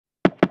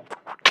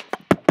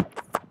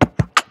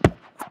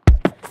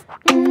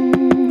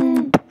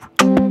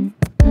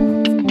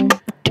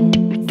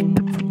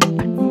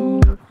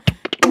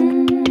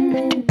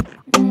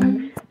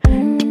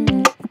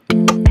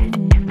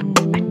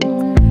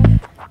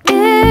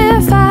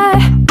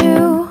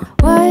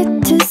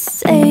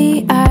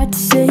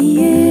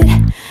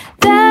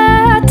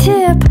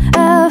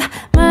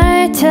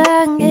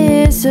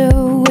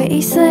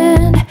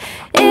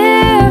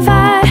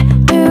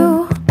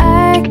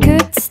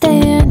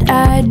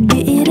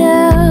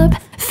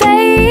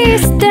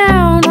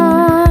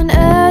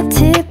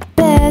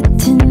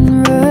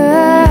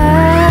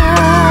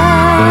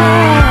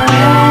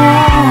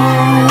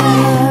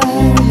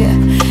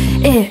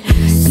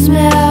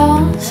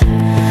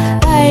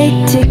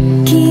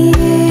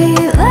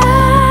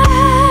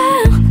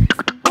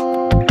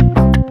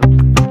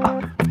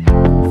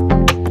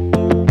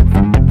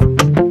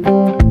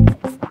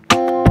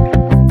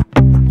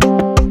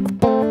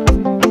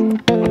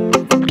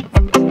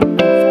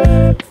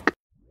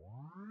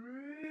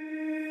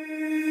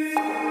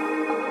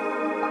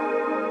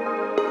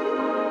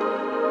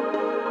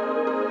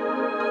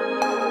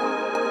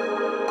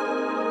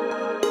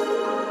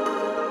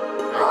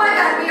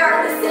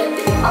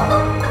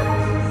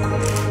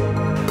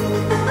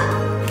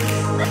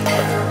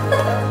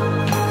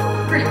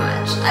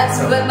Yes,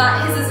 but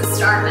his is a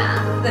star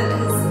math than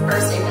his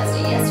first name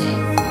bestie yesterday.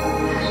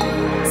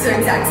 So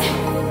exact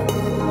same.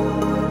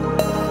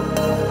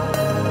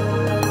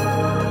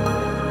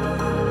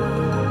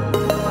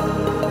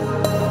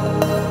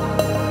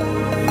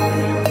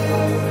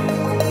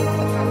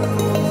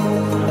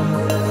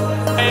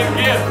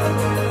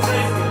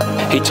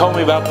 He told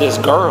me about this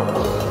girl.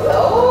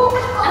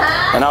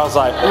 And I was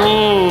like, let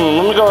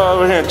me go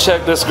over here and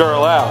check this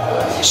girl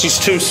out. She's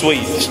too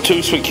sweet. She's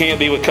too sweet. Can't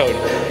be with Cody.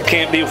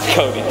 Can't be with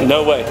Cody.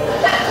 No way.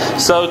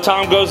 So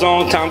time goes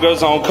on.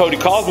 Cody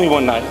calls me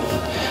one night.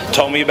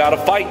 Told me about a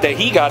fight that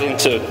he got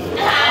into.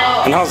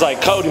 And I was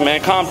like, Cody,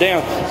 man, calm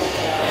down.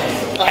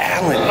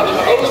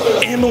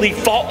 Alan, Emily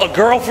fought a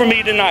girl for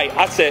me tonight.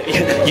 I said,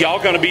 y'all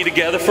gonna be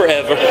together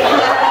forever.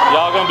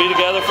 Y'all gonna be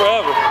together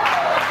forever.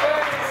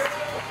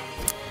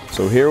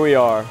 So here we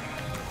are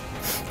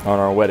on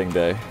our wedding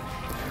day.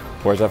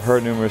 Whereas I've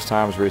heard numerous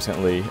times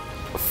recently,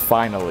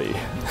 finally,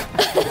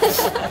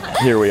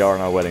 here we are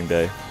on our wedding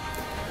day.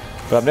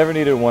 But I've never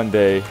needed one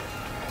day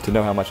to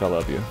know how much I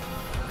love you.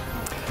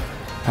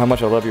 How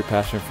much I love your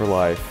passion for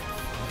life.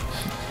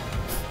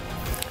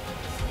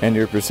 And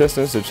your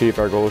persistence to achieve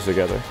our goals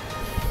together.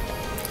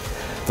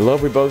 The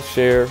love we both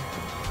share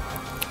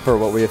for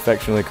what we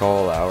affectionately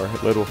call our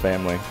little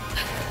family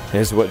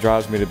is what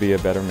drives me to be a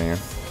better man.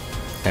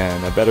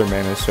 And a better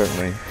man is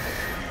certainly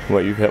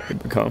what you've helped me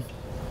become.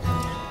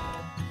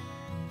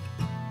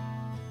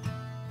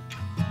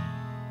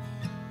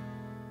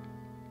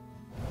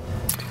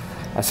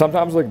 I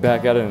sometimes look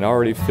back at it and it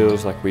already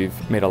feels like we've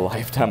made a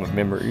lifetime of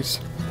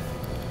memories.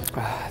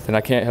 Then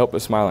I can't help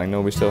but smile. I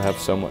know we still have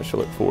so much to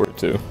look forward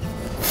to.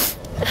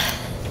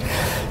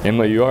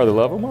 Emily, you are the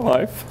love of my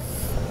life.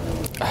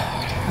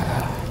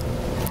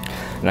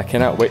 And I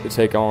cannot wait to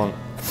take on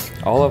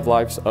all of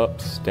life's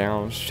ups,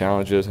 downs,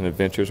 challenges, and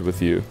adventures with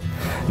you,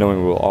 knowing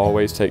we will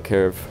always take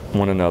care of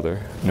one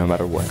another, no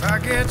matter what.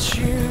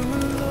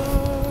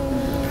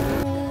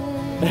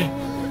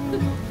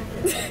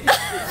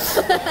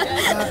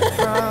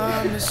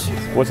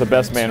 What's the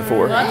best man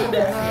for?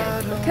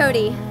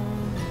 Cody,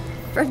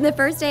 from the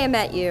first day I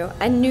met you,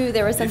 I knew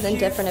there was something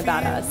different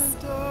about us.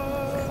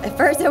 At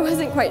first, I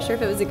wasn't quite sure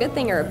if it was a good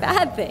thing or a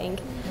bad thing,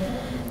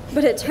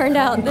 but it turned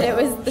out that it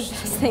was the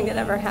best thing that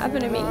ever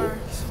happened to me.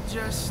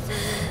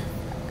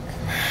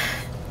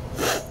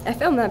 I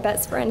found my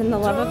best friend and the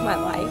love of my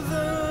life.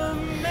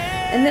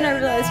 And then I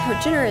realized how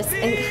generous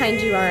and kind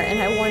you are, and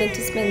I wanted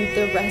to spend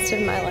the rest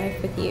of my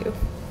life with you.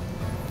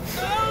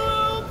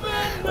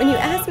 When you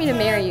asked me to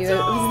marry you, it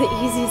was the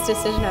easiest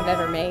decision I've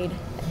ever made.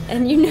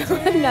 And you know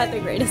I'm not the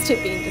greatest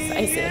at being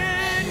decisive.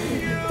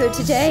 So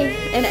today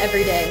and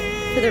every day,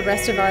 for the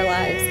rest of our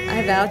lives,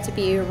 I vow to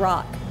be your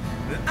rock,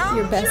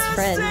 your best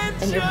friend,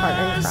 and your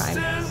partner in crime.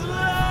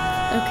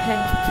 Okay,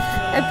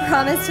 I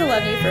promise to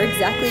love you for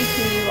exactly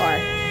who you are,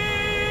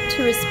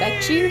 to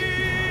respect you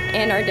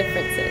and our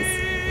differences,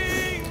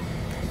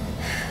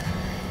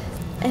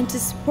 and to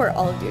support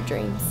all of your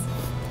dreams.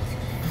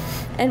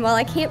 And while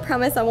I can't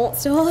promise I won't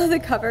steal all of the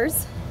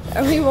covers,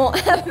 or we won't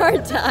have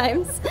hard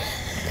times,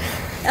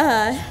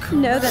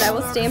 know that I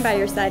will stand by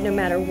your side no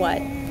matter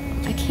what.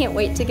 I can't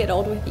wait to get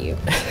old with you.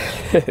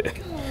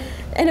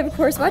 And of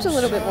course, watch a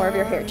little bit more of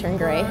your hair turn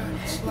gray.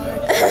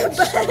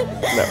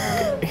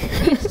 But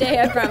each day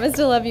I promise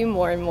to love you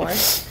more and more.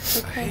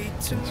 Okay?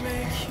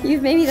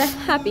 You've made me the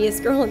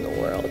happiest girl in the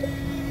world.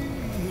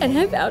 And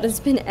I vow to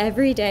spend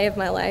every day of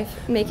my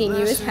life making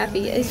you as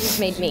happy as you've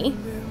made me.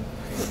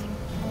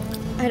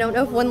 I don't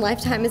know if one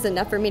lifetime is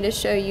enough for me to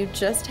show you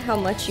just how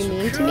much you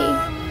mean to me,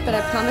 but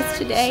I promise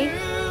today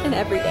and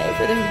every day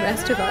for the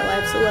rest of our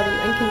lives to love you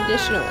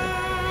unconditionally.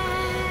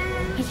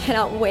 I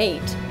cannot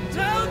wait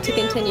to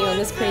continue on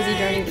this crazy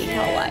journey we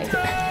call life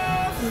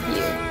with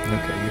you.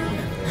 Okay, you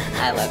win.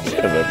 I love you.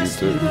 I love you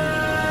too.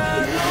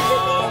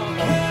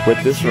 With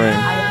this ring,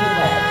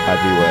 I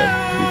do wed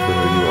you for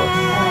who you are.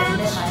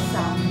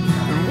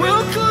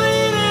 We'll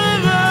clean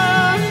it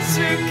up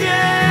together.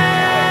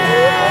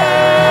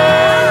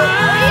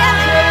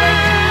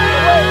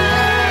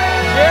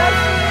 Yes,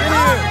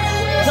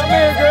 come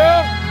here,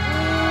 girl.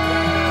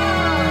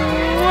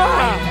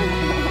 Wow.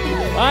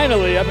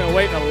 Finally, I've been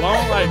waiting a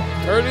long, like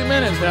 30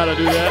 minutes now to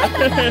do that.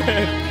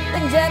 Ladies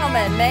and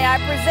gentlemen, may I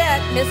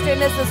present Mr.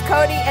 and Mrs.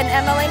 Cody and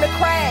Emily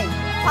McCray,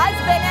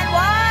 husband and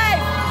wife.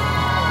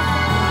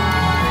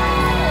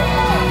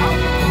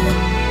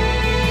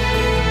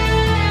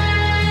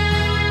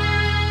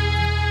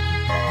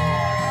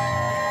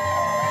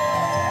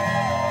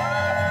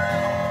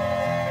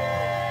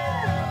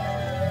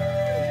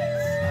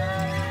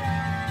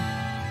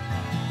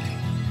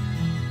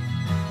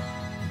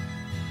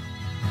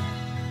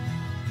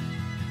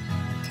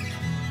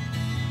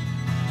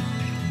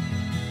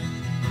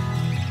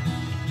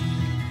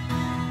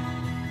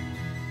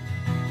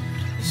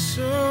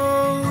 So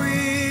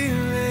we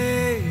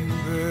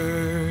labor,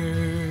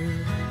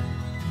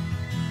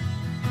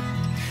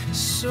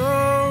 so